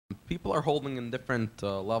people are holding in different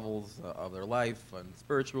levels of their life and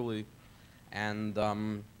spiritually, and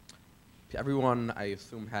everyone, I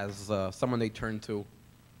assume, has someone they turn to.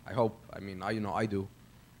 I hope. I mean, I do,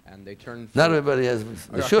 and they turn. Not everybody has.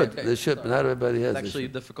 They should. Okay. They should, but not everybody has. It's actually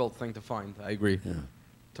a difficult thing to find. I agree. Yeah.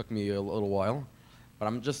 Took me a little while, but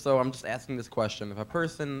I'm just asking this question: if a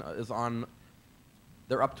person is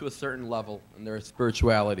they're up to a certain level in their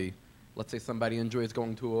spirituality. Let's say somebody enjoys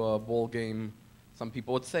going to a bowl game. Some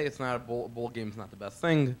people would say it's not a bowl game's not the best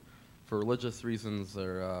thing, for religious reasons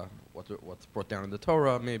or what's brought down in the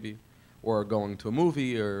Torah maybe, or going to a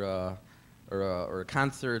movie or a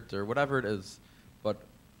concert or whatever it is. But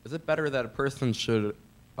is it better that a person should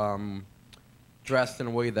dress in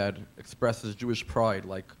a way that expresses Jewish pride,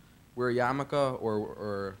 like wear a yarmulke,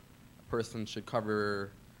 or a person should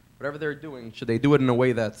cover whatever they're doing? Should they do it in a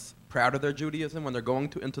way that's proud of their Judaism when they're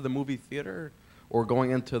going into the movie theater or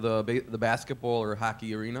going into the basketball or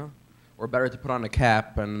hockey arena? Or better to put on a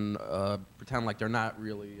cap and pretend like they're not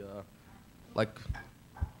really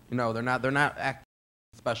they're not acting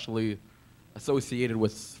especially associated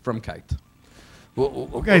with frumkeit.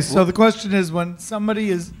 Okay, so the question is, when somebody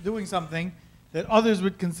is doing something that others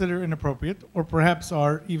would consider inappropriate, or perhaps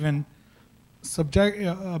are even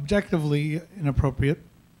objectively inappropriate,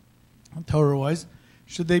 Torah-wise,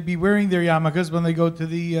 should they be wearing their yarmulkes when they go to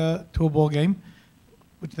a ball game,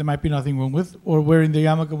 which there might be nothing wrong with, or wearing their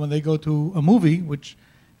yarmulke when they go to a movie, which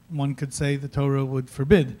one could say the Torah would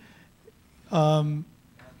forbid?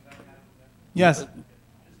 Yes.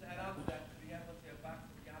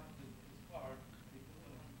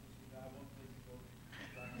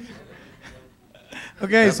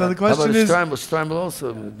 Okay, so the question is, Strimal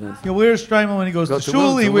also. He wears strimal when he goes to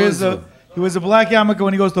shul. He wears a black yarmulke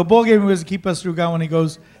when he goes to a ball game. He wears a kippah sruga when he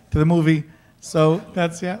goes to the movie. So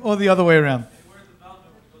that's, or the other way around.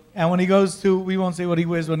 And when he goes to, we won't say what he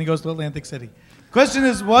wears when he goes to Atlantic City. Question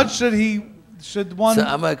is, what should one...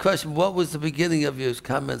 So my question, what was the beginning of your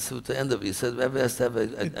comments at the end of it? You said everybody has to have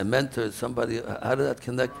a mentor, somebody. How did that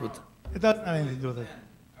connect with... It doesn't have anything to do with it.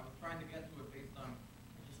 I was trying to get to it based on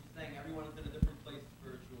just saying everyone is in a different place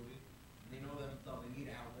spiritually. They know themselves. They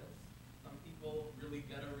need outlets. Some people really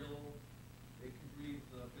get they can breathe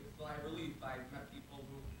a good sigh of relief. I've met people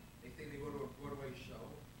who, they say they go to a Broadway show.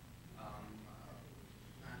 I've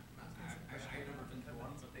never been to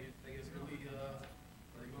one, but they it's really,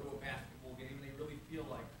 they go to a basketball game and they really feel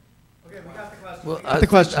like. Okay, we got the question. Well, I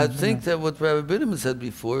think that what Rabbi Mintz said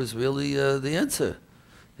before is really the answer.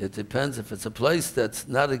 It depends if it's a place that's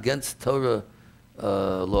not against Torah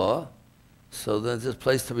law, so then it's just a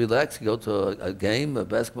place to relax. You go to a game, a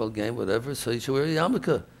basketball game, whatever, so you should wear a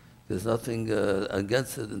yarmulke. There's nothing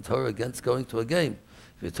against it in Torah against going to a game.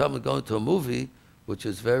 If you're talking about going to a movie, which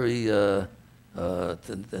is very,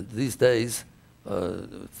 these days,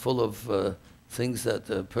 full of things that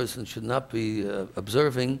a person should not be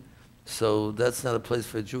observing, so that's not a place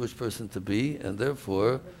for a Jewish person to be, and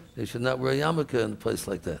therefore, they should not wear a yarmulke in a place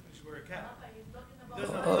like that. You should wear a cap.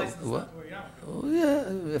 Oh, yeah.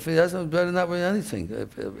 If he doesn't, better not wear anything.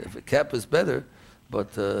 If a cap is better, but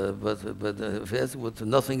if he has with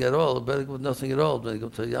nothing at all, better go with nothing at all. Then go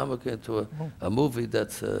to a yarmulke, into a movie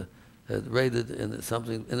that's rated in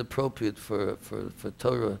something inappropriate for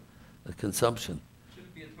Torah consumption.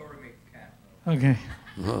 Shouldn't be a Torah mate's cap, though. Okay.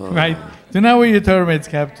 Right. Do not wear your Torah mate's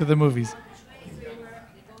cap to the movies.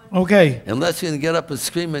 Okay. Unless you can get up and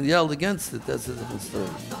scream and yell against it, that's a different story.